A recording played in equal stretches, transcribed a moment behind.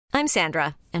I'm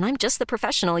Sandra, and I'm just the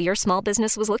professional your small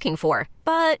business was looking for.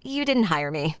 But you didn't hire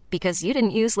me because you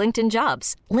didn't use LinkedIn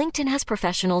Jobs. LinkedIn has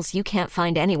professionals you can't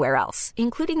find anywhere else,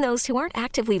 including those who aren't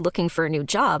actively looking for a new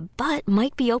job, but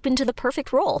might be open to the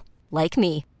perfect role, like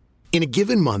me. In a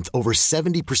given month, over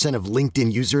 70% of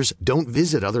LinkedIn users don't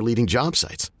visit other leading job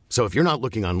sites. So if you're not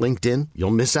looking on LinkedIn,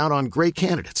 you'll miss out on great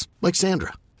candidates like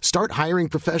Sandra. Start hiring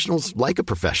professionals like a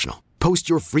professional. Post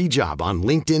your free job on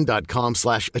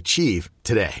linkedin.com/achieve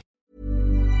today.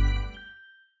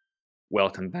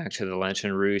 Welcome back to the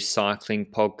Lantern Rouge Cycling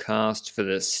Podcast for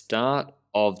the start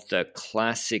of the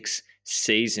Classics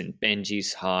season.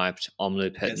 Benji's hyped,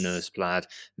 Omloop at Nieuwsblad,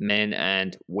 men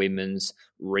and women's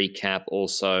recap.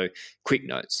 Also, quick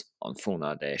notes on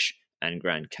Fulnadesh and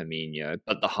Gran Camino.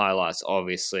 But the highlights,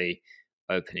 obviously,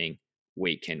 opening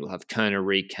weekend. We'll have Kona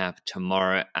recap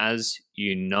tomorrow. As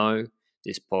you know,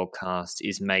 this podcast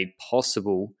is made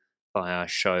possible by our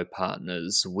show partner,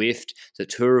 Zwift. The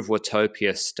Tour of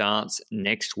Watopia starts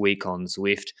next week on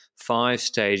Zwift. 5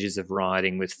 stages of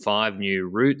riding with 5 new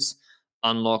routes,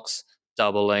 unlocks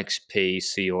double XP,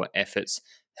 so your efforts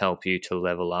help you to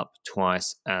level up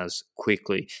twice as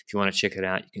quickly. If you want to check it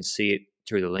out, you can see it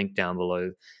through the link down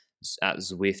below at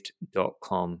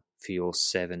Zwift.com for your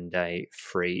 7-day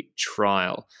free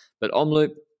trial. But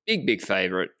Omloop, big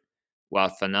favourite,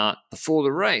 Wout van Aert. Before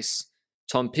the race,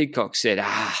 Tom Pidcock said,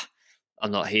 I'm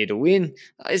not here to win.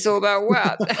 It's all about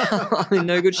Wout. I'm in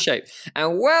no good shape.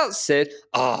 And Wout said,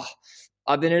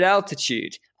 I've been at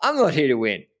altitude. I'm not here to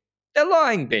win. They're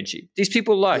lying, Benji. These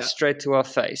people lie straight to our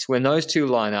face. When those two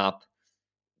line up,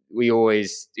 we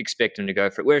always expect them to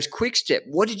go for it. Whereas Quickstep,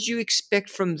 what did you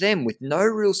expect from them with no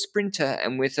real sprinter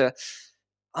and with a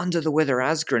under-the-weather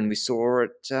Asgreen we saw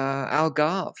at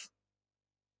Algarve?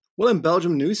 Well, in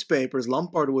Belgium newspapers,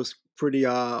 Lampard was pretty,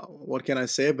 what can I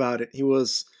say about it? He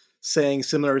was saying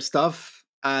similar stuff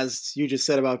as you just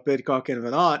said about Pidcock and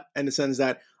Van Aert, in the sense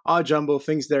that, Jumbo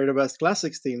thinks they're the best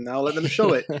Classics team. Now let them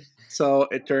show it. So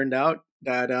it turned out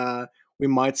that we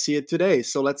might see it today.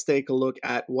 So let's take a look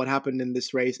at what happened in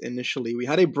this race initially. We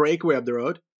had a breakaway up the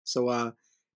road, so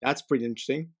that's pretty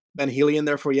interesting. Ben Healy in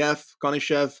there for Jeff,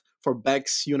 Konishev for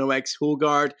Bex, Uno-X,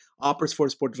 Hulgaard, Oppers for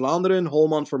Sport Vlaanderen,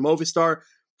 Holman for Movistar.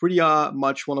 Pretty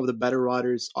much one of the better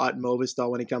riders at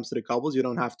Movistar when it comes to the cobbles. You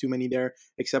don't have too many there,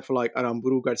 except for like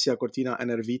Aramburu, Garcia Cortina,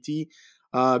 and Erviti.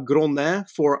 Grondin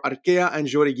for Arkea and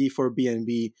Jorigi for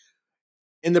BNB.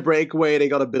 In the breakaway, they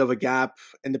got a bit of a gap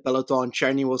in the peloton.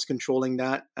 Czerny was controlling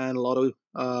that, and Lotto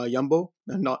Jumbo,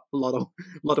 not Lotto.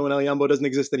 Lotto and El Jumbo doesn't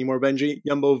exist anymore, Benji.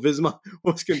 Jumbo Visma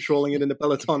was controlling it in the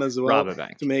peloton as well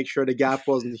to make sure the gap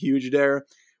wasn't huge there.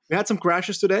 We had some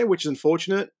crashes today, which is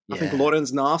unfortunate. Yeah. I think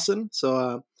Lorenz Nassen,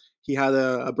 so he had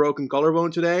a broken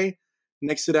collarbone today.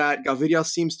 Next to that, Gaviria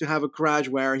seems to have a crash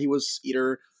where he was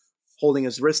either holding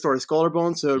his wrist or his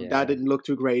collarbone, so that didn't look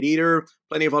too great either.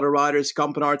 Plenty of other riders.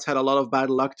 Campenaerts had a lot of bad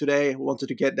luck today. Wanted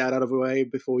to get that out of the way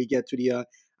before we get to the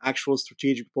actual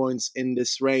strategic points in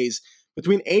this race.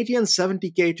 Between 80 and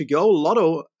 70k to go,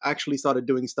 Lotto actually started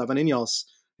doing stuff, and Ineos.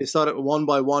 They started one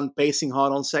by one, pacing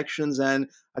hard on sections and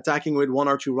attacking with 1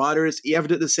 or 2 riders. EF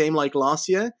did the same like last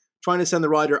year, trying to send the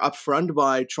rider up front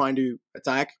by trying to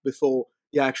attack before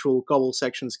the actual cobble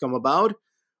sections come about.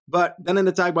 But then an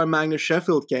attack by Magnus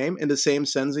Sheffield came in the same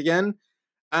sense again.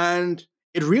 And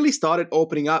it really started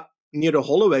opening up near the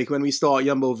Holloweg when we saw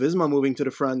Jumbo-Visma moving to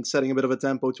the front, setting a bit of a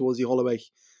tempo towards the Holloweg.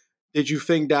 Did you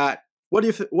think that... What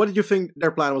did you think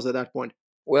their plan was at that point?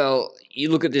 Well, you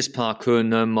look at this parkour,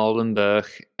 no Molenberg,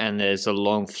 and there's a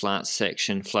long flat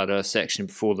earth section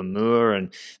before the Moor,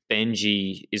 and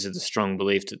Benji is of the strong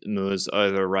belief that the Moor's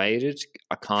overrated.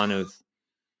 I kind of,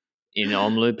 in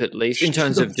Omloop at least, in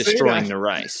terms of destroying the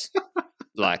race.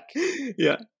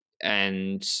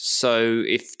 And so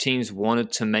if teams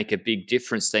wanted to make a big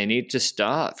difference, they need to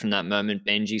start from that moment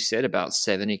Benji said, about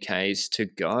 70Ks to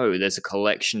go. There's a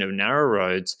collection of narrow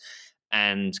roads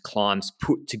and climbs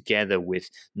put together with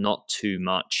not too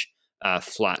much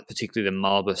flat, particularly the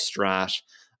Marlborough Strat,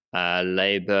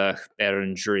 Leiberg,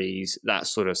 Berendries, that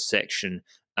sort of section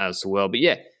as well. But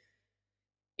yeah,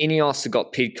 Ineos have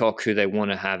got Pidcock, who they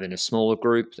want to have in a smaller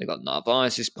group. They got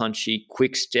Narvaez is punchy.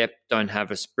 Quickstep don't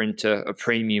have a sprinter, a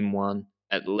premium one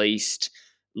at least.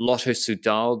 Lotto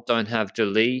Soudal don't have De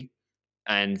Lee,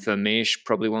 and Vermeersch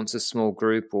probably wants a small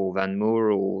group, or Van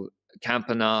Moor or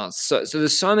Campenaerts. So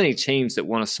there's so many teams that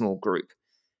want a small group,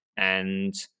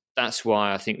 and that's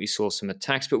why I think we saw some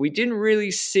attacks. But we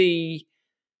didn't see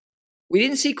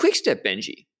Quickstep,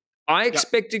 Benji. I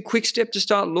expected Quickstep to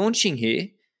start launching here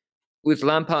with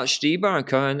Lampard, Stibar and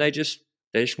co, and they just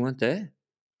weren't there.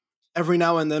 Every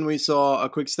now and then we saw a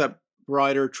Quickstep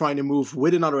rider trying to move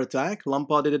with another attack.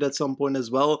 Lampaard did it at some point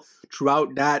as well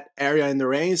throughout that area in the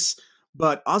race.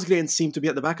 But Asgreen seemed to be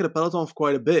at the back of the peloton for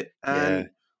quite a bit. And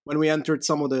when we entered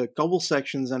some of the cobble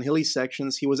sections and hilly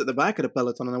sections, he was at the back of the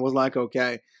peloton. And I was like,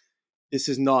 okay, this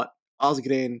is not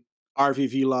Asgreen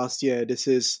RVV last year. This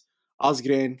is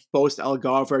Asgreen post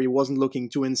Algarve, where he wasn't looking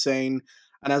too insane.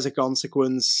 And as a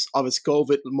consequence of his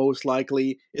COVID, most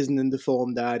likely isn't in the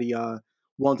form that he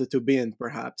wanted to be in,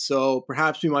 perhaps. So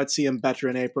perhaps we might see him better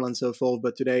in April and so forth.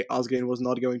 But today, Asgreen was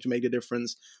not going to make the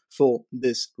difference for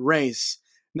this race.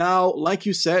 Now, like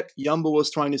you said, Jumbo was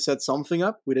trying to set something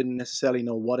up. We didn't necessarily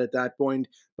know what at that point,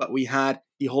 but we had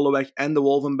the Holloweg and the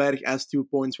Wolvenberg as 2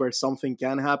 points where something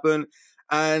can happen.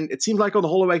 And it seems like on the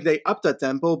Holloweg, they upped that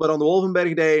tempo, but on the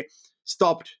Wolvenberg, they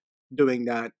stopped doing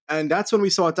that. And that's when we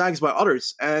saw attacks by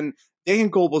others. And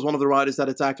Degenkolb was one of the riders that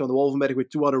attacked on the Wolvenberg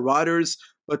with 2 other riders,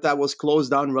 but that was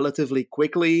closed down relatively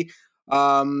quickly.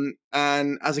 And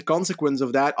as a consequence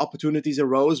of that, opportunities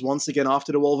arose once again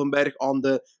after the Wolvenberg on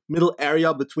the middle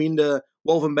area between the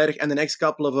Wolvenberg and the next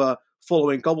couple of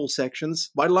following cobble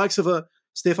sections by the likes of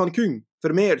Stefan Küng,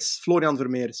 Vermeers, Florian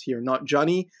Vermeers here, not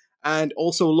Johnny, and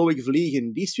also Loic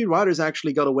Vliegen. These 3 riders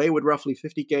actually got away with roughly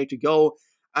 50k to go.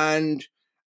 And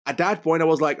at that point, I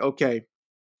was like, okay,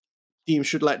 team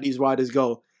should let these riders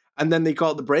go. And then they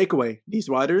caught the breakaway, these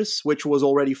riders, which was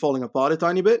already falling apart a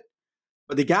tiny bit.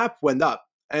 But the gap went up,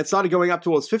 and it started going up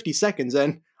towards 50 seconds.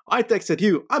 And I texted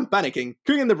you, I'm panicking.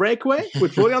 Küng in the breakaway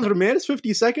with Florian Vermeers,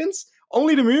 50 seconds?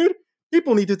 Only the Muur?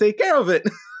 People need to take care of it.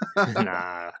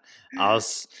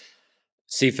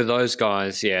 See, for those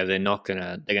guys, they're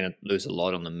gonna lose a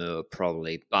lot on the Muur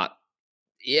probably. But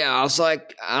yeah, I was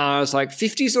like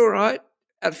 50's all right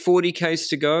at 40 Ks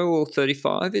to go or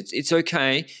 35. It's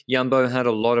okay. Jumbo had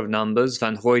a lot of numbers.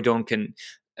 Van Hooijdonk and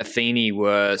Affini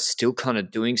were still kind of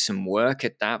doing some work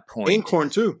at that point.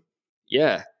 Inkhorn too.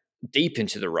 Yeah, deep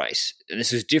into the race. And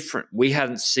this was different. We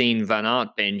hadn't seen Van Aert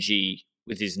Benji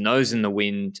with his nose in the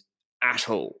wind at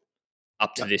all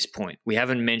up to this point. We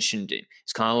haven't mentioned him.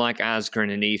 It's kind of like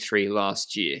Asgreen and E3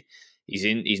 last year.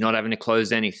 He's not having to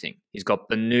close anything. He's got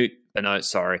Benoot,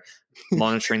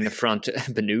 monitoring the front,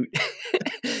 Benoot,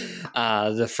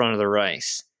 the front of the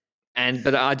race.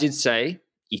 But I did say,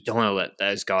 you don't want to let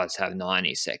those guys have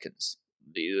 90 seconds.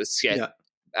 Let's get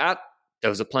out. There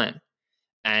was a plan.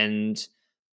 And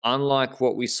unlike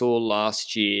what we saw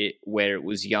last year, where it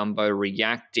was Jumbo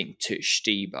reacting to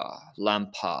Stibar,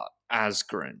 Lampaert,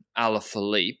 Asgreen,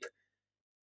 Alaphilippe,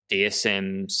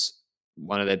 DSM's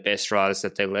one of their best riders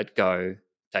that they let go,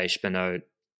 Dave Benoot,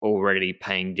 already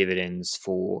paying dividends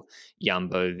for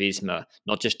Jumbo-Visma,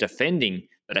 not just defending,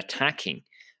 but attacking.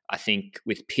 I think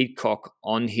with Pidcock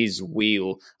on his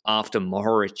wheel after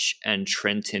Mohoric and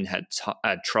Trentin had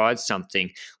tried something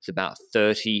with about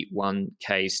 31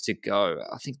 Ks to go.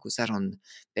 I think, was that on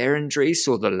Berendries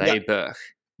or the Leiberg?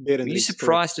 Yeah. Were you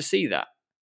surprised to see that?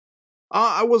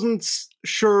 I wasn't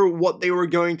sure what they were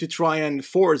going to try and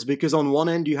force, because on one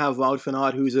end you have Wout van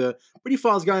Aert, who's a pretty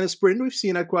fast guy in a sprint. We've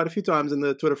seen that quite a few times in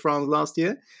the Tour de France last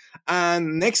year.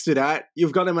 And next to that,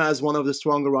 you've got him as one of the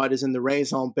stronger riders in the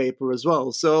race on paper as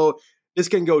well. So this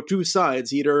can go 2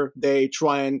 sides. Either they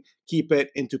try and keep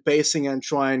it into pacing and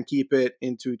try and keep it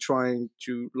into trying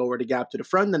to lower the gap to the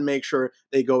front and make sure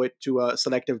they go it to a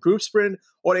selective group sprint,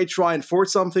 or they try and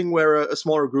force something where a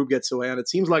smaller group gets away. And it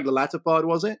seems like the latter part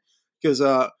was it.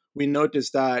 Because we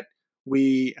noticed that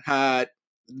we had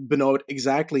Benoot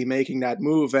exactly making that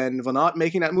move, and Van Aert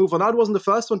making that move. Van Aert wasn't the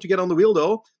first one to get on the wheel,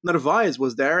 though. Narvaez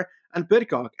was there, and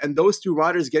Pidcock. And those 2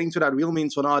 riders getting to that wheel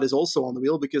means Van Aert is also on the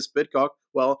wheel, because Pidcock,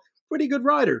 well, pretty good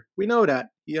rider. We know that.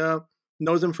 He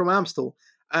knows him from Amstel.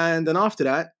 And then after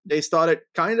that, they started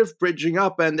kind of bridging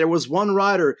up, and there was one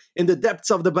rider in the depths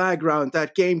of the background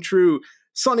that came through.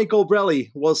 Sonny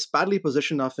Colbrelli was badly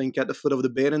positioned, I think, at the foot of the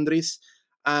Berendries,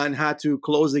 and had to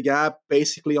close the gap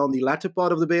basically on the latter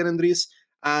part of the Berendries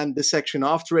and the section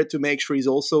after it to make sure he's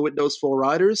also with those 4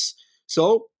 riders.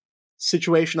 So,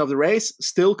 situation of the race,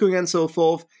 still Küng and so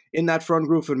forth in that front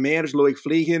group for Meers, Loic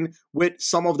Vliegen, with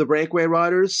some of the breakaway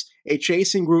riders, a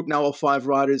chasing group now of 5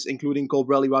 riders, including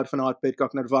Colbrelli, Wout van Aert,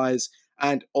 Pidcock, Narvaez,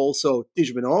 and also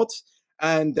Tish Benoot.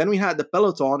 And then we had the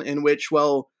peloton in which,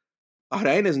 well,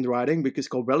 Bahrain isn't riding because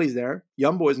Colbrelli's there,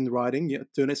 Jumbo isn't riding,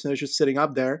 Tunis is just sitting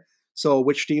up there. So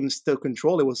which team still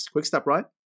control? It was Quickstep, right?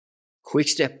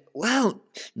 Quickstep, well,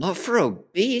 not for a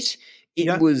bit.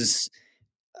 It was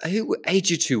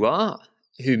AG2R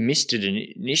who missed it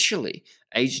initially.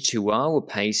 AG2R were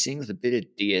pacing with a bit of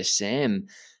DSM,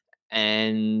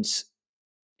 and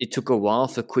it took a while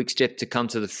for Quickstep to come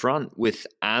to the front with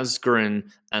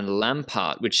Asgreen and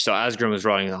Lampard, so Asgreen was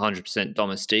riding 100%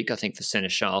 domestique, I think, for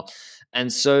Seneschal.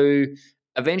 And so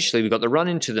eventually we got the run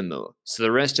into the Moor. So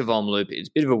the rest of Omloop is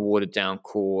a bit of a watered-down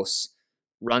course,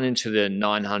 run into the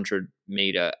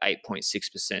 900-metre,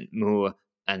 8.6% Moor,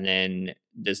 and then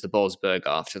there's the Bosberg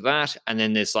after that, and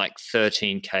then there's like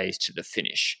 13 Ks to the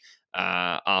finish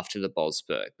after the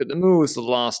Bosberg. But the Moor was the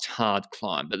last hard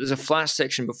climb, but there's a flat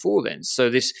section before then. So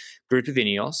this group of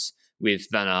Ineos with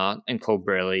Van Aert and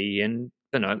Colbrelli and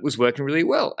Benoit was working really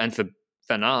well. And for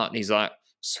Van Aert, he's like,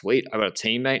 sweet, I got a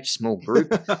teammate, small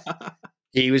group.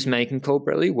 He was making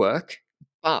Colbrelli work,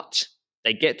 but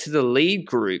they get to the lead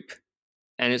group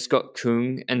and it's got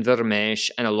Kung and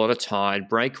Vermeersch and a lot of tired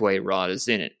breakaway riders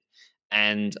in it.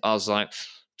 And I was like,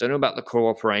 don't know about the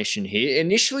cooperation here.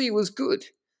 Initially, it was good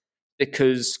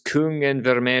because Kung and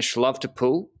Vermeersch love to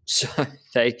pull, so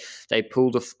they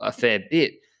pulled a fair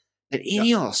bit. But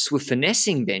Ineos were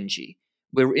finessing Benji.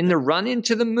 We're in the run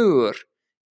into the Moor,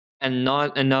 and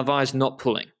Narvaez not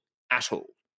pulling at all,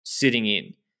 sitting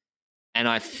in. And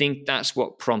I think that's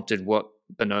what prompted what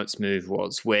Benoit's move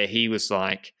was, where he was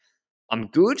like, I'm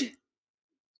good,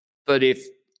 but if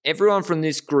everyone from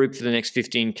this group for the next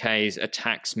 15 Ks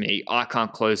attacks me, I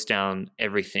can't close down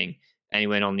everything. And he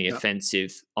went on the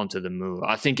offensive onto the Moor.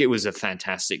 I think it was a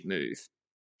fantastic move.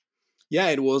 Yeah,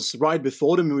 it was right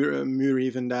before the Moor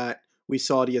even that we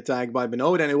saw the attack by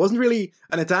Benoit, and it wasn't really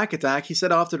an attack. He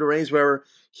said after the race where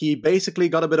he basically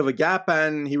got a bit of a gap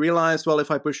and he realized, well,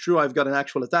 if I push through, I've got an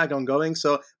actual attack ongoing,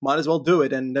 so might as well do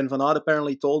it. And then Van Aert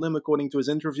apparently told him, according to his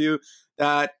interview,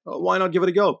 that why not give it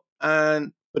a go?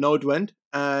 And Benoit went.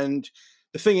 And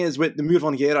the thing is, with the Muur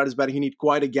van Gerard is better, you need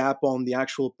quite a gap on the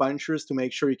actual punchers to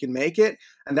make sure you can make it.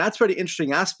 And that's where the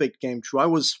interesting aspect came true. I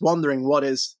was wondering what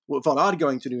Van Aert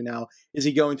going to do now? Is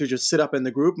he going to just sit up in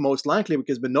the group? Most likely,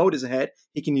 because Benoit is ahead,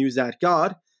 he can use that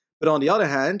guard. But on the other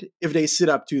hand, if they sit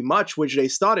up too much, which they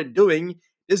started doing,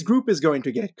 this group is going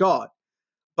to get caught.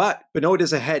 But Benoit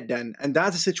is ahead then, and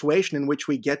that's a situation in which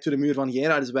we get to the Muur van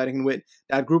Gerard is betting with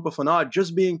that group of Van Aert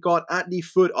just being caught at the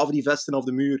foot of the Vesten of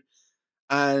the Muur.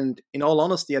 And in all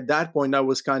honesty, at that point, I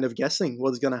was kind of guessing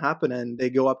what's going to happen. And they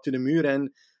go up to the Muur,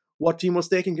 and what team was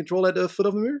taking control at the foot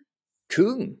of the Muur?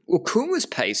 Kung. Well, Kung was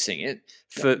pacing it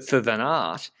for Van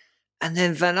Aert. And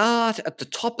then Van Aert at the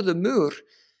top of the Muur,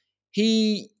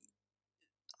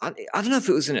 I don't know if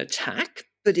it was an attack,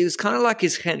 but it was kind of like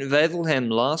his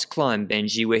Gent-Wevelgem last climb,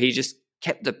 Benji, where he just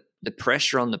kept the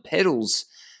pressure on the pedals.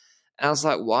 And I was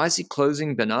like, why is he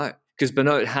closing Benoit? Because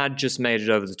Benoit had just made it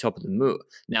over the top of the Moor.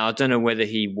 Now, I don't know whether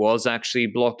he was actually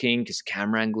blocking because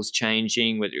camera angle's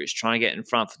changing, whether he was trying to get in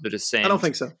front for the descent. I don't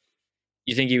think so.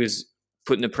 You think he was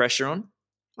putting the pressure on?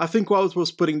 I think Wout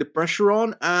was putting the pressure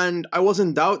on, and I was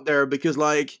in doubt there because,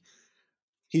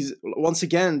 he's once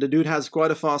again, the dude has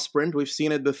quite a fast sprint. We've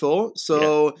seen it before.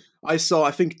 So I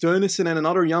think Teunissen and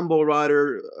another Jumbo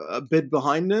rider a bit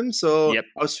behind him. So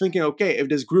I was thinking, okay, if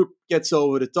this group gets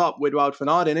over the top with Wout van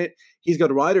Aert in it, he's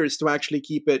got riders to actually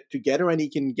keep it together and he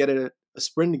can get a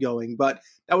sprint going. But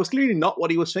that was clearly not what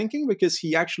he was thinking because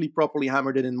he actually properly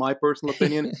hammered it, in my personal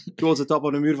opinion, towards the top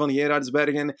of the Muur van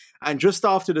Gerardsbergen. And just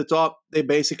after the top, they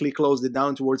basically closed it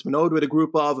down towards Benoit with a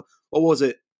group of,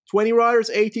 20 riders,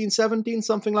 18, 17,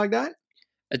 something like that?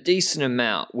 A decent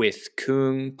amount with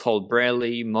Kung,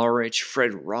 Colbrelli, Moritz,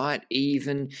 Fred Wright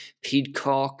even,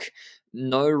 Pidcock,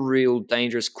 no real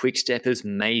dangerous quick-steppers,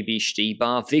 maybe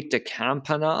Stibar, Victor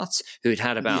Campenaerts, who'd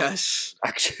had about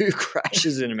 2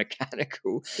 crashes in a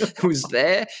mechanical, was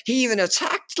there. He even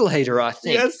attacked later, I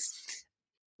think. Yes.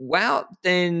 Wow,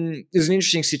 then there's an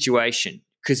interesting situation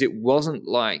because it wasn't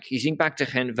like, you think back to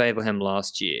Gent-Wevelgem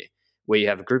last year, where you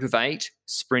have a group of 8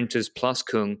 sprinters plus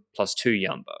Kung plus 2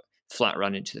 Jumbo, flat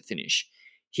run into the finish.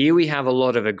 Here we have a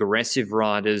lot of aggressive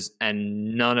riders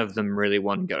and none of them really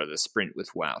want to go to the sprint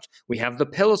with Wout. We have the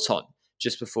peloton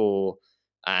just before,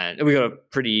 and we got a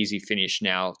pretty easy finish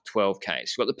now,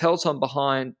 12Ks. We've got the peloton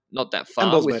behind, not that far.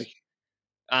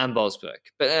 And Bosberg.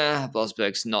 But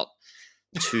Bosberg's not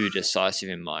too decisive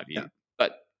in my view. Yeah.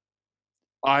 But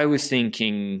I was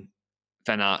thinking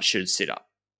Van Aert should sit up.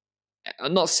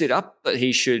 Not sit up, but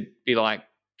he should be like,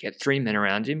 get 3 men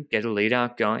around him, get a lead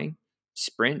out going,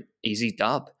 sprint, easy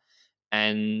dub.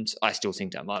 And I still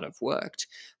think that might have worked.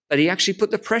 But he actually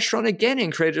put the pressure on again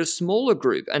and created a smaller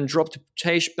group and dropped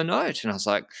Tej Benoit. And I was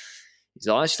like, he's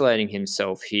isolating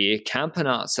himself here.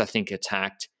 Campenaerts, I think,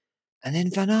 attacked. And then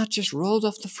Van Aert just rolled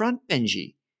off the front,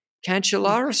 Benji.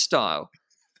 Cancellara style.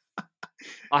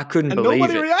 I couldn't believe it.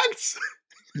 Nobody reacts.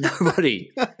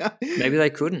 Nobody. Maybe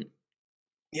they couldn't.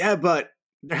 Yeah, but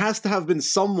there has to have been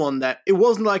someone that it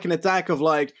wasn't like an attack of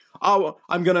oh,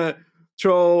 I'm going to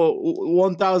throw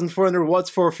 1,400 watts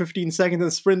for 15 seconds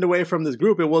and sprint away from this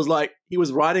group. It was like he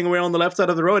was riding away on the left side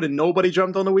of the road and nobody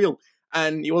jumped on the wheel.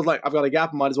 And he was like, I've got a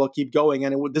gap, might as well keep going.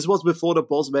 And this was before the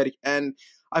Bosberg. And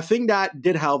I think that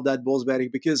did help that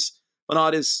Bosberg because Van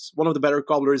Aert is one of the better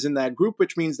cobblers in that group,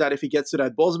 which means that if he gets to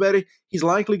that Bosberg, he's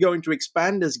likely going to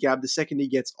expand this gap the second he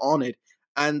gets on it.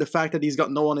 And the fact that he's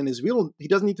got no one in his wheel, he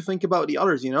doesn't need to think about the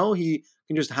others, you know? He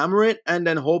can just hammer it and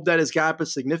then hope that his gap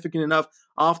is significant enough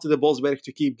after the Bosberg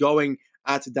to keep going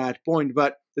at that point.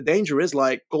 But the danger is,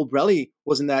 like, Colbrelli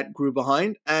was in that group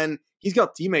behind, and he's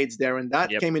got teammates there, and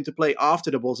that came into play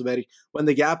after the Bosberg when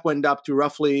the gap went up to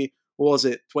roughly, what was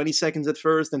it, 20 seconds at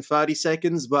first and 30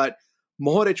 seconds, but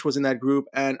Mohoric was in that group,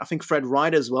 and I think Fred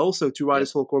Wright as well, so two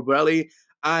riders for Colbrelli.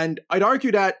 And I'd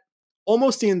argue that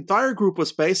almost the entire group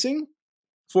was pacing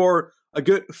for a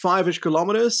good 5-ish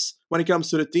kilometers when it comes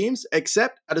to the teams,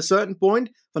 except at a certain point,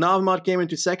 Van Avermaet came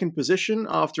into second position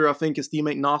after I think his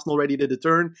teammate Naast already did the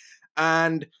turn,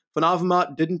 and Van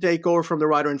Avermaet didn't take over from the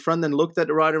rider in front and looked at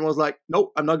the rider and was like,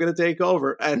 nope, I'm not going to take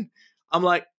over. And I'm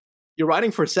like, you're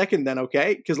riding for second then,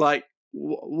 okay? Because, like,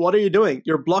 what are you doing?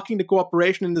 You're blocking the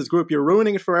cooperation in this group. You're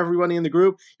ruining it for everybody in the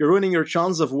group. You're ruining your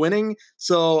chance of winning.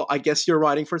 So I guess you're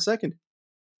riding for second.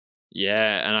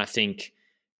 Yeah, and I think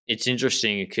it's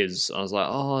interesting because I was like,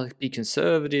 oh, be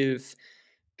conservative,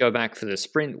 go back for the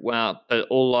sprint. Wow. But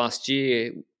all last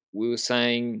year, we were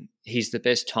saying he's the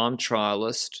best time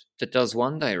trialist that does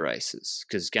one-day races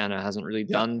because Ganna hasn't really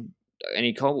done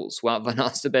any cobbles. Well, Van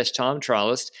Aert's the best time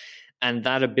trialist, and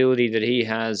that ability that he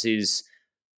has is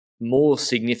more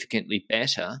significantly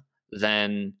better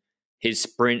than his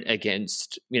sprint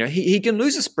against, he can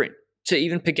lose a sprint to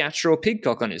even Pogačar or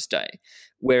Pidcock on his day,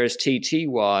 whereas TT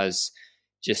was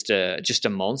just a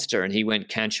monster and he went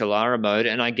Cancellara mode.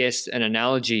 And I guess an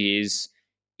analogy is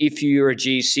if you're a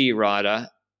GC rider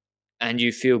and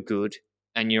you feel good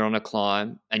and you're on a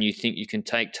climb and you think you can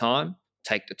take time,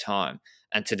 take the time.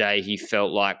 And today he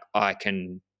felt like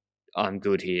I'm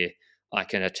good here. I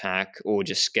can attack or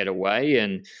just get away.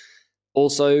 And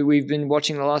also we've been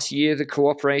watching the last year, the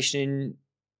cooperation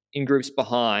in groups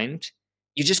behind.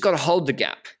 You just got to hold the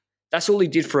gap. That's all he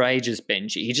did for ages,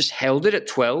 Benji. He just held it at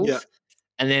 12. Yeah.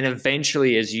 And then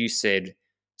eventually, as you said,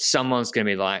 someone's going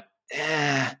to be like,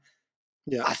 I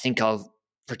think I'll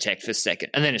protect for second.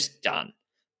 And then it's done.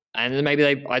 And then maybe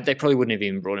they probably wouldn't have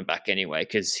even brought him back anyway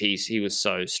because he was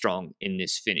so strong in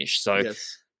this finish. So,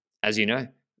 as you know,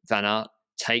 Van Aert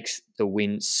takes the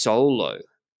win solo,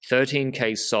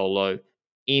 13K solo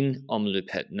in Omloop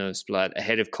het Nieuwsblad,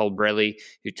 ahead of Colbrelli,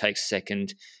 who takes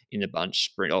second in the bunch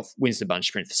sprint, wins the bunch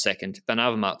sprint for second. Van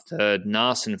Avermaet third,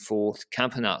 Naesen fourth,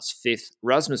 Campenaerts fifth,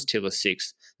 Rasmus Tiller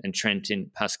sixth, and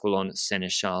Trentin Pasqualon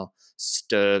Seneschal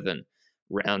Sturven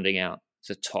rounding out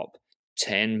the top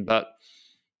 10. But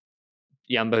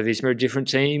Jumbo-Visma, a different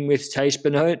team with Thijs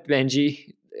Benoot,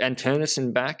 Benji, and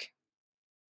Turnison back.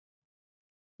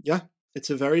 Yeah, it's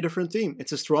a very different team.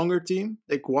 It's a stronger team.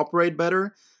 They cooperate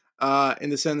better in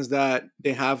the sense that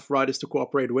they have riders to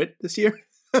cooperate with this year.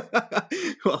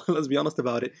 Well, let's be honest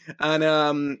about it. And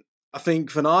I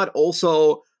think Van Aert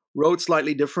also rode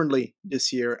slightly differently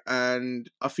this year. And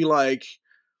I feel like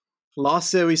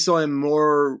last year we saw him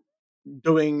more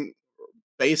doing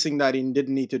pacing that he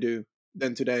didn't need to do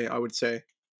than today, I would say.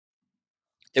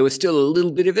 There was still a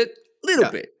little bit of it,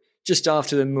 bit. Just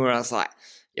after the Moor, I was like,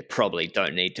 you probably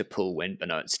don't need to pull when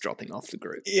Benoit's dropping off the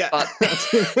group. Yeah.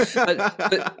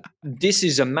 But this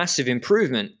is a massive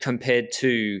improvement compared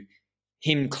to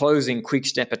him closing quick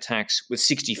step attacks with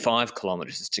 65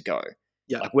 kilometers to go.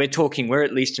 Yeah. Like we're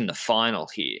at least in the final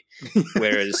here,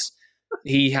 whereas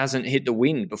he hasn't hit the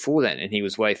wind before then and he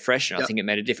was way fresher. I think it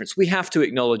made a difference. We have to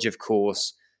acknowledge, of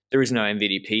course, there is no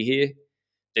MVDP here.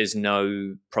 There's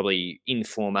no probably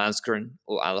Inform Asgreen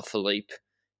or Alaphilippe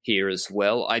here as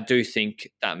well. I do think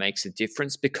that makes a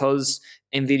difference because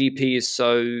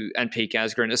MVDP and Peak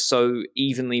Asgreen are so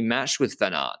evenly matched with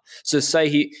Van Aert. So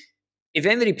if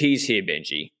MVDP is here,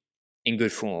 Benji, in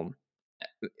good form,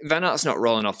 Van Aert's not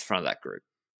rolling off the front of that group.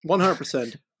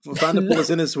 100%. Van der Poel is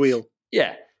in his wheel.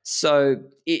 Yeah. So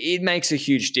it makes a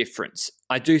huge difference.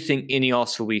 I do think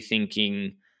Ineos will be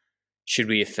thinking, should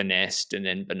we have finessed and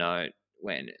then Benoit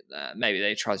when maybe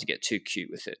they try to get too cute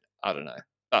with it. I don't know.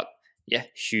 But yeah,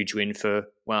 huge win for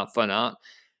Van Aert.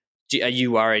 Are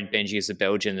you worried, Benji, as a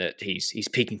Belgian, that he's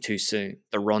peaking too soon?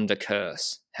 The Ronda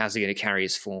curse. How's he going to carry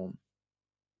his form?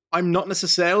 I'm not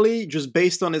necessarily, just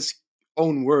based on his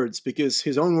own words, because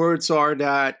his own words are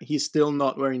that he's still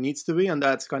not where he needs to be, and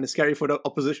that's kind of scary for the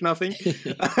opposition, I think.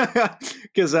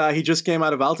 Because he just came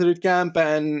out of altitude camp,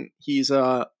 and he's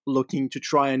looking to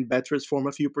try and better his form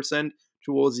a few percent.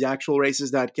 towards the actual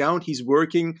races that count. He's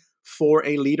working for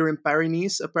a leader in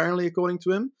Paris-Nice, apparently, according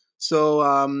to him. So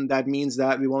that means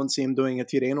that we won't see him doing a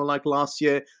Tirreno like last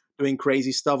year, doing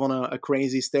crazy stuff on a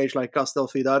crazy stage like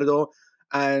Castelfidardo.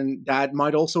 And that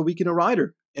might also weaken a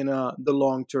rider in the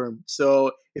long term.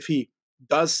 So if he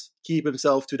does keep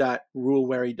himself to that rule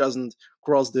where he doesn't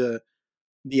cross the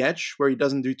edge, where he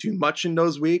doesn't do too much in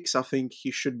those weeks, I think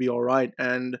he should be all right.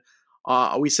 And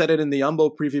we said it in the Jumbo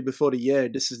preview before the year.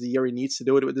 This is the year he needs to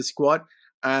do it with the squad.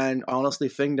 And I honestly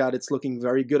think that it's looking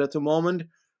very good at the moment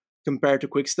compared to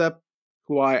Quickstep,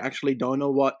 who I actually don't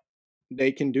know what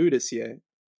they can do this year.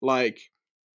 Like,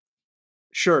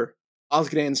 sure,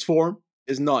 Asgren's form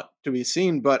is not to be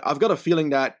seen, but I've got a feeling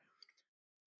that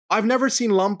I've never seen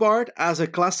Lampard as a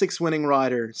classics winning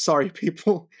rider. Sorry,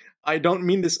 people. I don't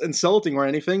mean this insulting or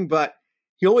anything, but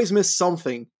he always missed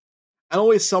something, and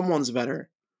always someone's better.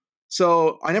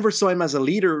 So I never saw him as a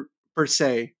leader per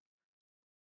se.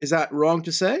 Is that wrong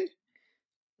to say?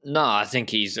 No, I think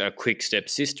he's a quick step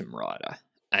system rider,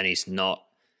 and he's not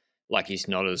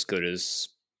as good as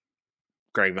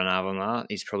Greg Van Avermaet.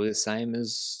 He's probably the same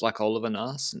as like Oliver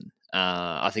Naesen.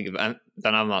 I think Van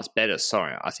Avermaet's better.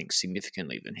 Sorry, I think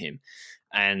significantly than him,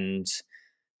 and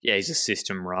yeah, he's a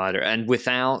system rider, and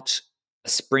without a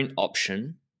sprint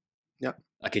option,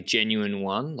 like a genuine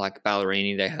one, like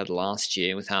Ballerini they had last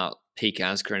year, without Peak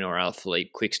Asgreen or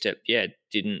Alaphilippe, Quickstep,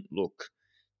 didn't look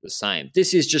the same.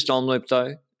 This is just Omloop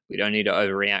though. We don't need to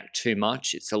overreact too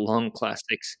much. It's a long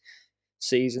classics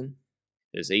season.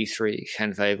 There's E3,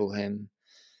 Gent-Wevelgem,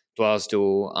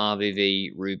 Dwars-Door,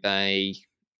 RVV, Roubaix.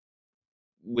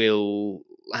 Will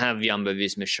have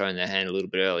Jumbo-Visma showing their hand a little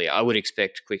bit earlier. I would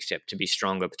expect Quickstep to be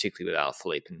stronger, particularly with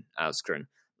Alaphilippe and Asgreen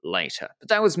later. But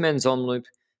that was men's Omloop.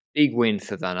 Big win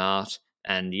for Van Aert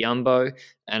and Jumbo.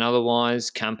 And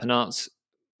otherwise, Campenaerts,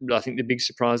 I think the big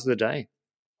surprise of the day.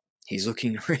 He's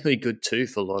looking really good too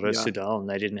for Lotto Soudal, and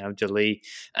they didn't have De Lee.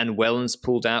 And Wellens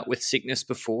pulled out with sickness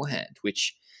beforehand,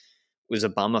 which was a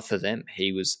bummer for them.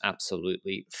 He was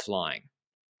absolutely flying.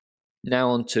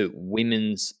 Now on to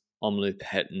women's Omloop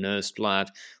het Nieuwsblad,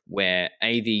 where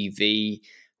AVV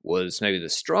was maybe the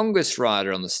strongest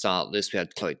rider on the start list. We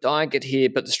had Chloe Dygert here,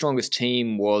 but the strongest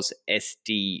team was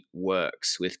SD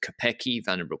Works with Kopecky,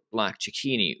 Vandenbroek Black,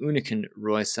 Cecchini, Uniken,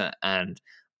 Reusser, and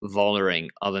Vollering.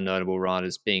 Other notable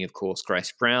riders being, of course,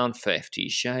 Grace Brown for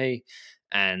FDJ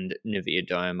and Nivea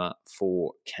Doma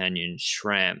for Canyon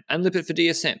SRAM. And Lippert for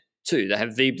DSM too. They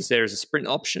have Wiebes there as a sprint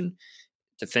option.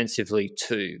 Defensively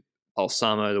too.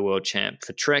 Balsamo, the world champ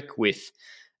for Trek, with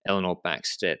Eleanor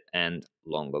Backstedt and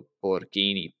Longo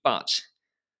Borghini. But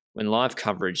when live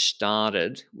coverage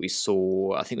started, we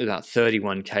saw, I think it was about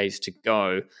 31 Ks to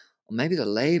go, or maybe the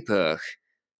Layberg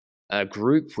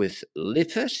group with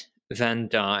Lippert, Van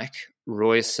Dijk,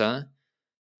 Reusser,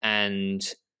 and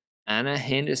Anna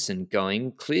Henderson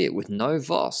going clear with no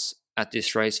Vos at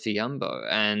this race for Jumbo.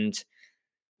 And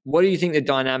what do you think the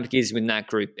dynamic is with that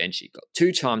group, Benji? You've got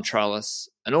two-time trialists,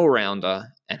 an all-rounder,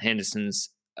 and Henderson's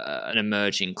an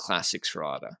emerging classics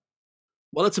rider.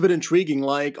 Well, it's a bit intriguing.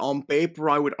 Like, on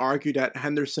paper, I would argue that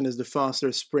Henderson is the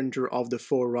faster sprinter of the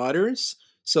four riders.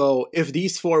 So if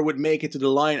these four would make it to the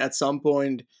line at some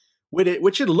point, with it,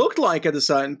 which it looked like at a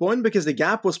certain point, because the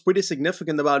gap was pretty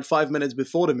significant about 5 minutes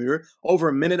before the Muur, over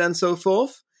a minute and so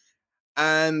forth.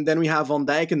 And then we have Van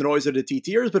Dijk and Reusser, the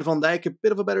T-tiers, but Van Dijk a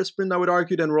bit of a better sprint, I would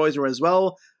argue, than Reusser as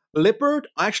well. Lippert,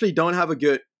 I actually don't have a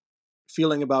good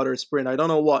feeling about her sprint. I don't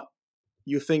know what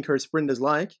you think her sprint is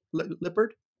like,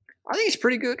 Lippert? I think it's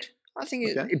pretty good. I think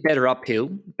it's better uphill,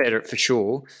 better for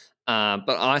sure. But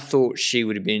I thought she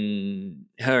would have been,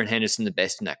 her and Henderson, the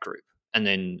best in that group. And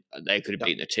then they could have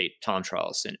beaten the time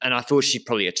trials. And I thought she'd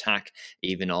probably attack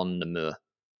even on the Muur.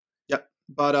 Yeah,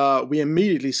 but we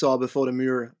immediately saw before the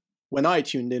Muur, when I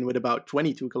tuned in with about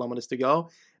 22 kilometers to go,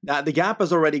 that the gap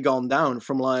has already gone down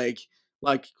from like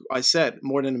I said,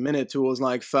 more than a minute to was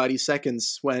like 30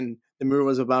 seconds when the Muur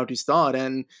was about to start.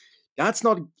 And that's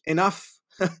not enough.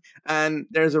 And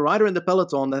there's a rider in the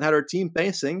peloton that had her team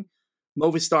pacing,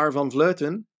 Movistar Van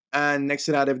Vleuten, and next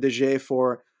to that FDJ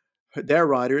for their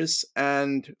riders.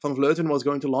 And Van Vleuten was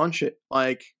going to launch it.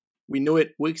 Like, we knew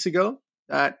it weeks ago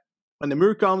that when the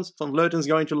Muur comes, Van Vleuten's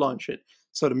going to launch it.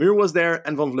 So the Muur was there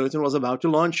and Van Vleuten was about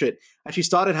to launch it. As she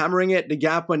started hammering it, the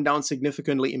gap went down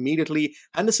significantly immediately.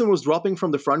 Henderson was dropping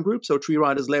from the front group, so three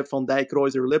riders left, Van Dijk,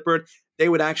 Reusser, Lippert. They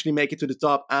would actually make it to the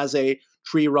top as a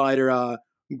three-rider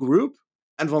group.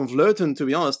 And Van Vleuten, to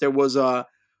be honest, there was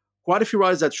quite a few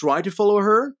riders that tried to follow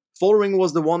her. Vollering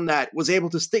was the one that was able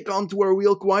to stick onto her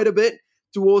wheel quite a bit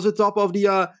towards the top of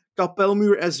the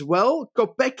Kapelmuur as well.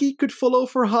 Kopecky could follow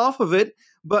for half of it,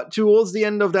 but towards the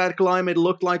end of that climb, it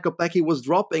looked like Kopecky was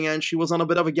dropping and she was on a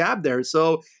bit of a gap there.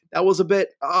 So that was a bit,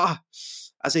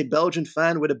 as a Belgian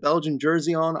fan with a Belgian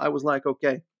jersey on, I was like,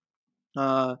 okay,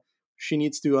 she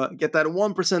needs to get that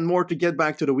 1% more to get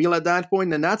back to the wheel at that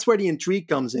point. And that's where the intrigue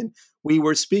comes in. We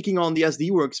were speaking on the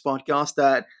SD Works podcast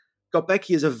that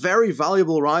Kopecky is a very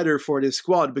valuable rider for this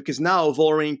squad, because now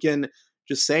Vollering can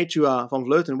just say to Van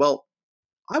Vleuten, well,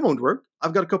 I won't work.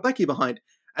 I've got Kopecky behind.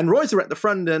 And Reuser at the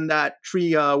front in that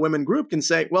three-women group can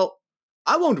say, well,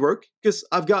 I won't work because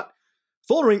I've got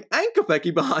Vollering and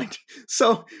Kopecky behind.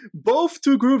 So both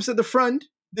two groups at the front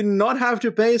did not have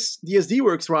to pace the SD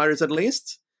Works riders, at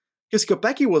least, because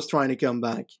Kopecky was trying to come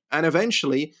back. And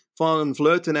eventually, Van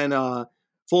Vleuten and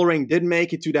Vollering did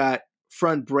make it to that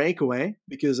front breakaway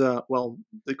because,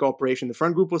 the cooperation in the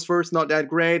front group was first not that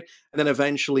great. And then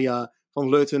eventually Van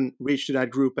Vleuten reached to that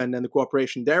group, and then the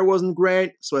cooperation there wasn't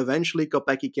great. So eventually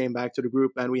Kopecky came back to the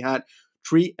group, and we had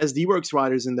 3 SD Works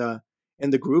riders in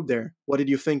the group there. What did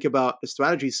you think about the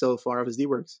strategy so far of SD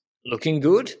Works? Looking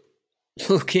good.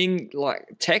 Looking like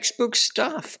textbook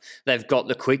stuff. They've got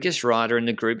the quickest rider in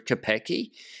the group,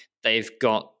 Kopecky. They've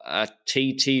got a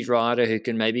TT rider who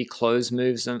can maybe close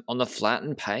moves on the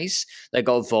flattened pace. They've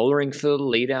got Vollering for the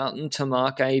lead out and to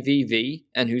mark AVV,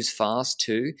 and who's fast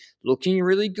too, looking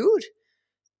really good.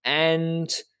 And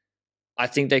I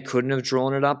think they couldn't have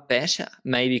drawn it up better.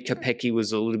 Maybe Kopecky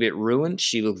was a little bit ruined.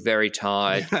 She looked very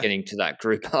tired getting to that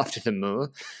group after the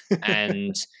Moor.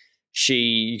 And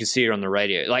you could see her on the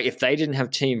radio. Like, if they didn't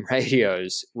have team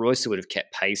radios, Royce would have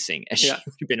kept pacing and she would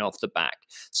have been off the back.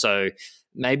 So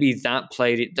maybe that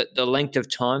played it. The length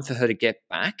of time for her to get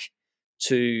back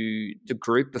to the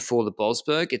group before the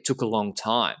Bosberg, it took a long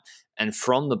time. And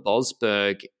from the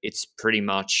Bosberg, it's pretty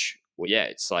much,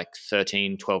 it's like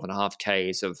 13, 12 and a half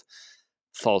Ks of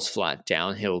false flat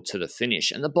downhill to the finish.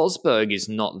 And the Bosberg is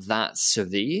not that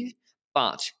severe,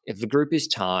 but if the group is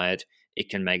tired, it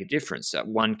can make a difference. At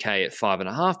 1K at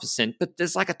 5.5%, but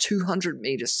there's like a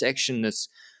 200-meter section that's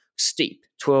steep,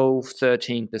 12,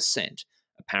 13%,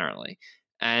 apparently.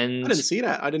 And I didn't see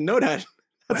that. I didn't know that.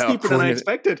 That's steeper than I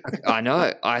expected. I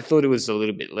know. I thought it was a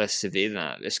little bit less severe than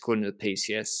that. It's according to the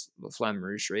PCS, the Flamme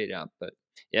Rouge readout. But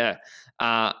yeah.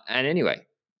 And anyway,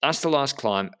 that's the last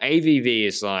climb. AVV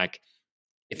is like,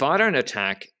 if I don't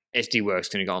attack, SD Works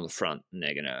going to go on the front and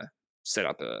they're going to set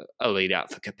up a lead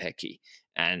out for Kopecky.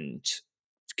 And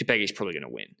Kopecky's probably going to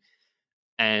win.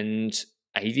 And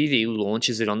AVV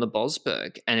launches it on the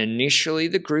Bosberg. And initially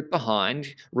the group behind,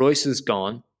 Royce is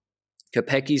gone.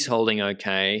 Kopecky's holding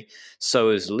okay. So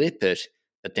is Lippert.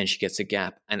 But then she gets a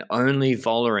gap. And only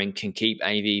Vollering can keep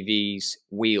AVV's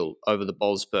wheel over the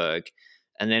Bosberg.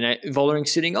 And then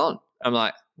Vollering's sitting on. I'm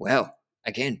like, well,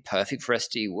 again, perfect for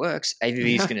SD Works.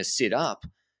 AVV's going to sit up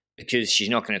because she's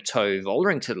not going to tow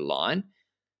Vollering to the line.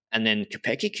 And then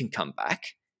Kopecky can come back.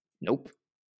 Nope.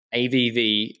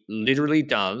 AVV literally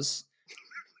does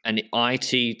an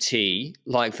ITT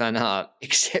like Van Aert,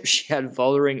 except she had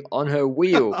Vollering on her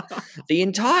wheel the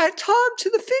entire time to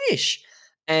the finish.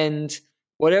 And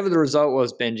whatever the result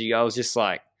was, Benji, I was just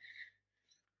like,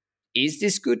 is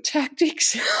this good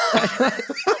tactics?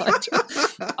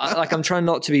 I'm trying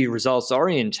not to be results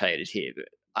orientated here,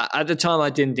 but at the time I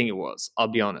didn't think it was. I'll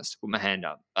be honest, put my hand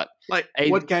up. But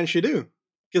what can she do?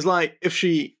 Because, if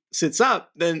she sits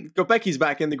up, then Kopecky's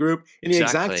back in the group in the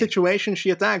exact situation she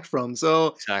attacked from.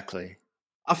 So exactly,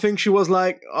 I think she was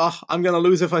like, I'm going to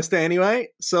lose if I stay anyway,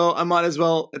 so I might as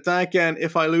well attack, and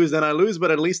if I lose, then I lose,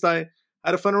 but at least I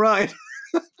had a fun ride.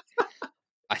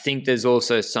 I think there's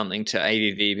also something to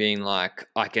AVV being like,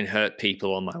 I can hurt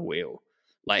people on my wheel.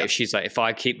 If she's like, if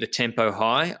I keep the tempo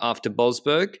high after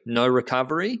Bosberg, no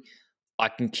recovery, I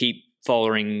can keep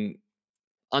Vollering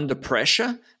under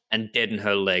pressure and deaden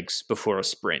her legs before a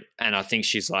sprint. And I think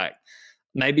she's like,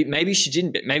 maybe she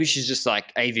didn't, but maybe she's just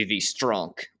like, AVV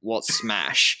strong, what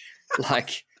smash?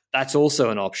 That's also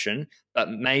an option. But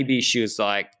maybe she was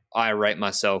like, I rate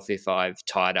myself if I've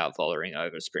tied out Vollering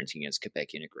over sprinting against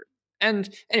Kopecky in a group.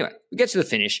 And anyway, we get to the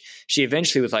finish. She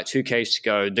eventually, with 2Ks to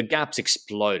go, the gap's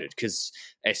exploded because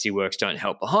SD Works don't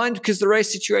help behind because the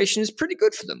race situation is pretty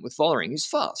good for them with Vollering, who's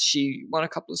fast. She won a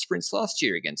couple of sprints last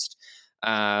year against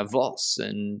Vos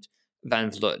and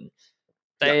Van Vleuten.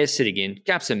 They're sitting in.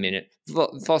 Gap's a minute. Van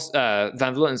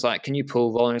Vleuten's like, can you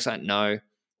pull? Vollering's like, no.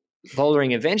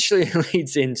 Vollering eventually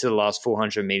leads into the last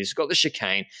 400 meters. Got the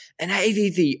chicane. And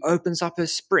AVV opens up her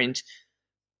sprint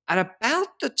at about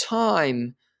the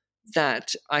time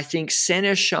that I think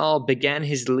Seneschal began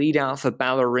his lead out for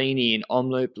Ballerini in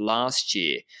Omloop last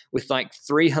year with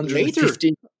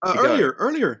 350.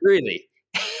 Earlier. Really?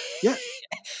 Yeah.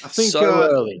 I think So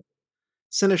early.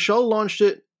 Seneschal launched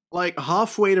it like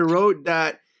halfway the road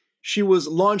that she was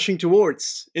launching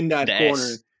towards in that The corner.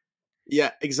 S.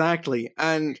 Yeah, exactly.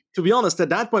 And to be honest, at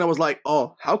that point, I was like,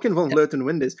 oh, how can Van Vleuten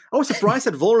win this? I was surprised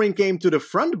that Vollering came to the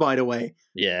front, by the way,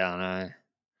 Yeah, I know.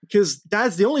 because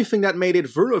that's the only thing that made it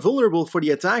vulnerable for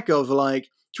the attack of, like,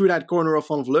 through that corner of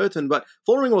Van Vleuten. But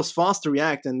Vollering was fast to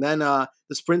react, and then the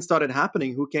sprint started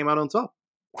happening. Who came out on top?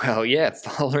 Well, yeah,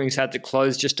 Vollering's had to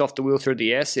close just off the wheel through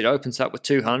the S. It opens up with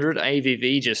 200.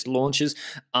 AVV just launches,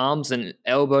 arms and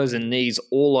elbows and knees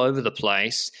all over the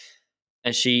place.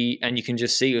 And you can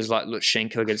just see it was like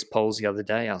Lutsenko against Poles the other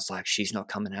day. I was like, she's not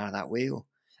coming out of that wheel.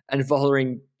 And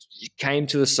Vollering came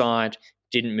to the side,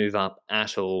 didn't move up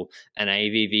at all. And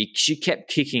AVV, she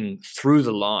kept kicking through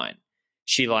the line.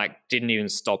 She didn't even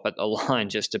stop at the line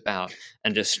just about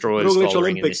and destroys Roglic Vollering in the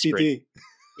Olympics, sprint. TT.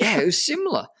 Yeah, it was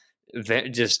similar.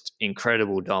 Just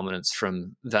incredible dominance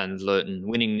from Van Vleuten,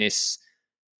 winning this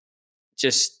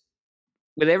just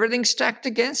with everything stacked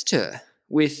against her.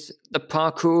 With the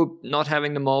parkour not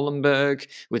having the Molenberg,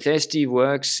 with SD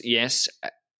Works, yes,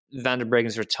 Van der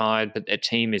Breggen's retired, but their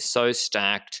team is so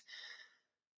stacked.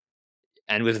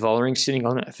 And with Vollering sitting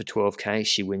on it for 12K,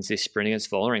 she wins this sprint against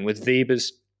Vollering. With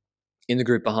Wiebes in the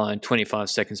group behind, 25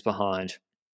 seconds behind,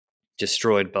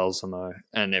 destroyed Balsamo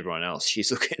and everyone else.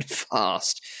 She's looking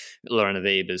fast. Lorena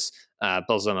Wiebes,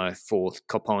 Balsamo fourth,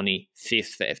 Copponi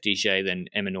fifth for FDJ, then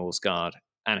Emma Norsgaard,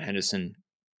 Anna Henderson,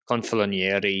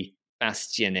 Confalonieri,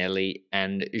 Bastianelli,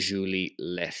 and Julie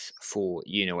Leth for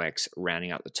UNOX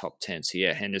rounding up the top 10. So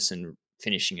yeah, Henderson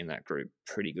finishing in that group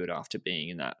pretty good after being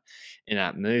in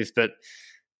that move. But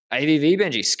AVV,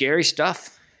 Benji, scary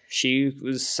stuff. She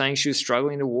was saying she was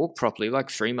struggling to walk properly like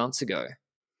 3 months ago.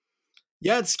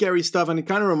 Yeah, it's scary stuff, and it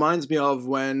kind of reminds me of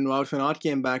when Wout van Aert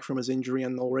came back from his injury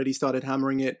and already started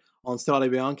hammering it on Strade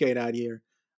Bianche that year.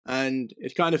 And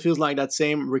it kind of feels like that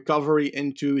same recovery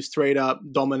into straight up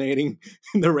dominating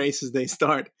the races they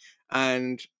start.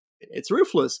 And it's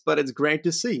ruthless, but it's great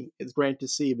to see. It's great to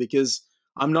see because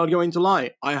I'm not going to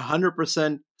lie. I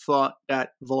 100% thought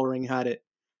that Vollering had it.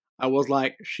 I was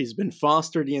like, she's been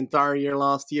faster the entire year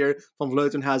last year. Van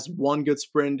Vleuten has one good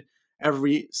sprint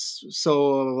every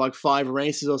 5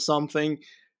 races or something.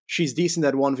 She's decent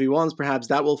at 1v1s. Perhaps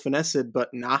that will finesse it, but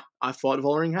nah, I thought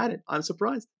Vollering had it. I'm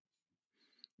surprised.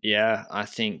 Yeah, I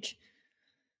think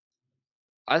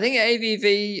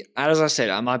AVV, as I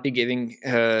said, I might be giving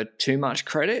her too much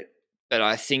credit, but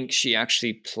I think she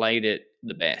actually played it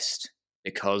the best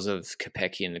because of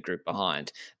Kopecky in the group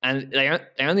behind. And they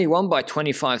only won by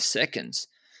 25 seconds.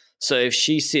 So if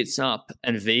she sits up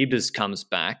and Wiebes comes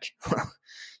back,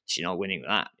 she's not winning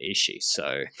that, is she?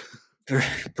 So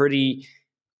pretty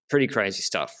crazy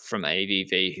stuff from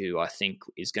AVV, who I think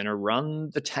is going to run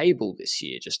the table this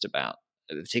year just about,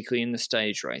 particularly in the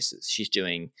stage races. She's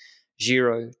doing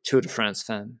Giro, Tour de France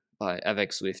Femme by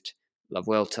Avec Zwift, La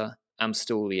Vuelta,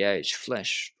 Amstel Liège,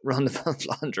 Flesch, Ronde van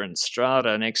Vlaanderen,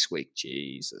 Strada next week.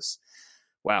 Jesus.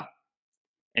 Wow.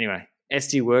 Anyway,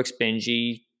 SD Works,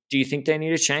 Benji, do you think they need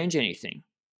to change anything?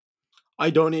 I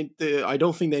don't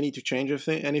think they need to change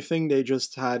anything. They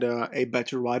just had a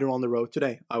better rider on the road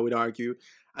today, I would argue.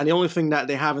 And the only thing that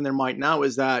they have in their mind now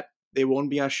is that they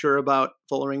won't be as sure about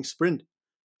following sprint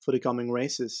for the coming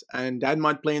races. And that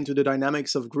might play into the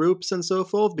dynamics of groups and so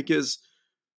forth, because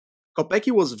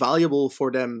Kopecky was valuable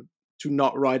for them to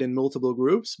not ride in multiple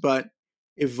groups. But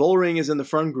if Vollering is in the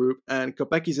front group and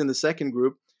Kopecky's in the second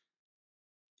group,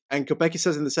 and Kopecky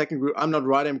says in the second group, I'm not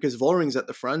riding because Vollering's at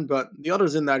the front, but the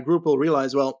others in that group will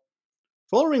realize, well,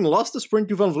 Vollering lost the sprint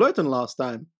to Van Vleuten last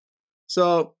time.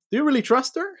 So do you really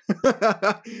trust her?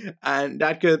 And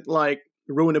that could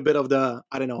ruin a bit of the,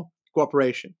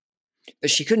 cooperation.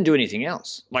 But she couldn't do anything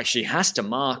else. She has to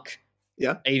mark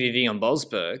AVV on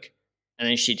Bosberg, and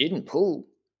then she didn't pull.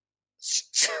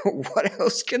 So what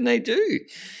else can they do?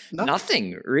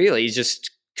 Nothing, really. Just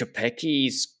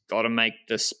Kopecky's got to make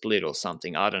the split or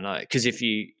something. I don't know. Because if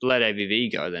you let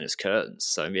AVV go, then it's curtains.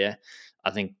 So, yeah,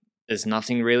 I think there's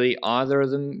nothing really either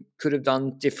of them could have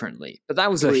done differently. But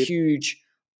that was a huge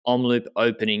Omloop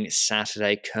opening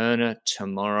Saturday. Kerner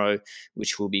tomorrow,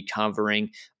 which we'll be covering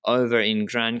over in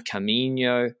Gran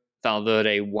Camino.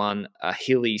 Valverde won a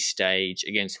hilly stage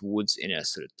against Woods in a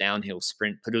sort of downhill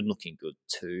sprint. Padun looking good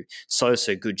too. So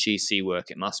good GC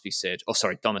work, it must be said.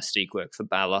 Domestique work for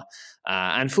Bala.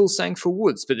 And full sang for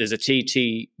Woods. But there's a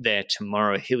TT there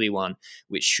tomorrow, hilly one,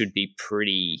 which should be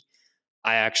pretty...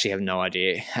 I actually have no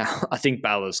idea how. I think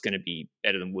Bala's going to be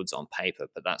better than Woods on paper,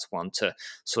 but that's one to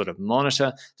sort of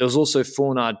monitor. There was also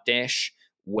Fornard-Desch,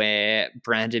 where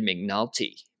Brandon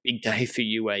McNulty, big day for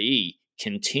UAE,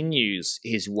 continues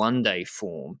his one-day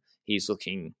form. He's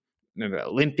looking, remember,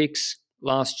 Olympics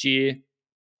last year.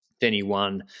 Then he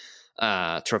won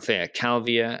Trofeo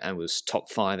Calvia and was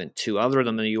top 5 in 2 other of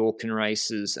the Mallorcan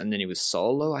races. And then he was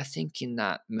solo, I think, in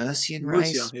that Mercian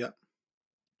race. Yeah.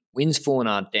 Wins Four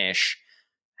Ardèche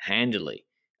handily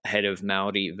ahead of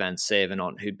Mauri Van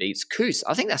Sevenant, who beats Koos.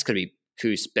 I think that's going to be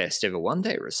Koos' best ever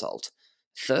one-day result.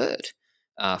 Third,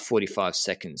 45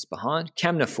 seconds behind.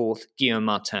 Camna fourth, Guillaume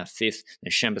Martin fifth,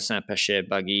 and Chambersin Pacher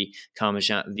Buggy,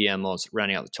 Carmejean Villamoz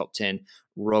rounding out the top 10.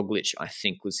 Roglic, I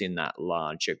think, was in that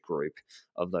larger group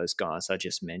of those guys I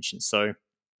just mentioned. So,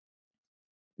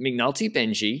 McNulty,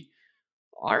 Benji,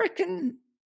 I reckon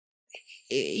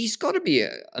he's got to be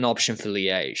an option for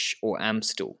Liège or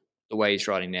Amstel, the way he's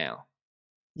riding now.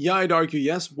 Yeah, I'd argue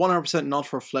yes. 100% not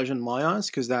for Flèche in my eyes,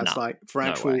 because that's for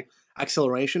actual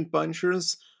acceleration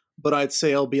punchers. But I'd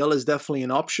say LBL is definitely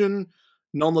an option.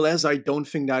 Nonetheless, I don't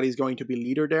think that he's going to be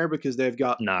leader there, because they've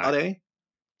got Tadej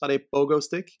Pogo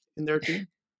Stick in their team.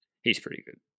 He's pretty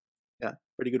good. Yeah,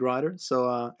 pretty good rider.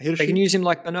 So they can use him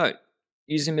like Benoit.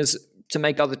 Use him to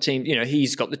make other teams,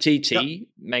 he's got the TT,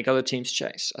 make other teams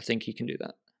chase. I think he can do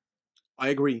that. I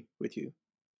agree with you.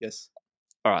 Yes.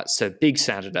 All right, so big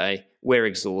Saturday. We're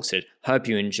exhausted. Hope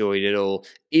you enjoyed it all.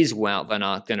 Is Wout van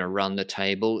Aert going to run the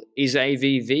table? Is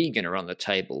AVV going to run the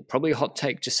table? Probably a hot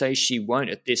take to say she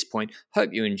won't at this point.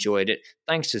 Hope you enjoyed it.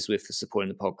 Thanks to Zwift for supporting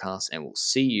the podcast, and we'll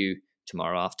see you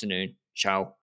tomorrow afternoon. Ciao.